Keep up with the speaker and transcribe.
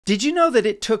Did you know that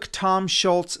it took Tom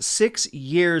Scholz 6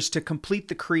 years to complete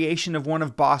the creation of one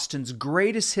of Boston's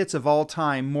greatest hits of all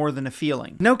time, More Than a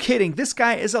Feeling? No kidding, this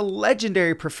guy is a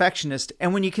legendary perfectionist,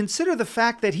 and when you consider the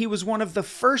fact that he was one of the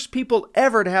first people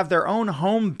ever to have their own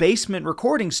home basement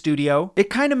recording studio, it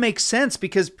kind of makes sense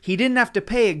because he didn't have to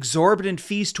pay exorbitant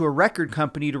fees to a record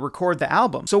company to record the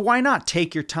album. So why not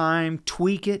take your time,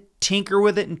 tweak it, tinker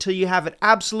with it until you have it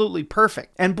absolutely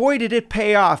perfect. And boy did it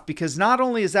pay off, because not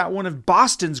only is that one of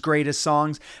Boston's greatest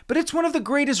songs, but it's one of the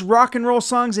greatest rock and roll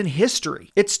songs in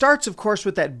history. It starts, of course,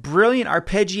 with that brilliant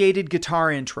arpeggiated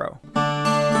guitar intro.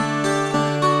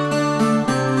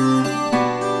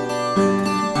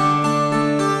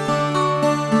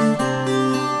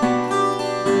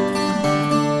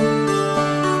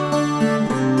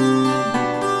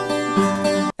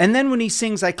 And then when he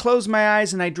sings I Close My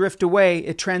Eyes and I Drift Away,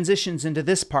 it transitions into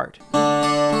this part.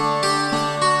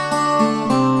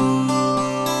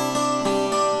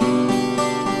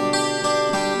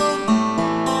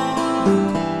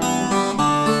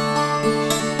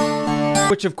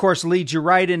 Which of course leads you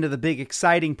right into the big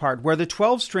exciting part, where the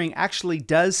 12-string actually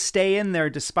does stay in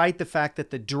there despite the fact that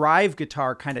the drive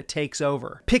guitar kind of takes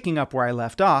over. Picking up where I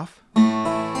left off.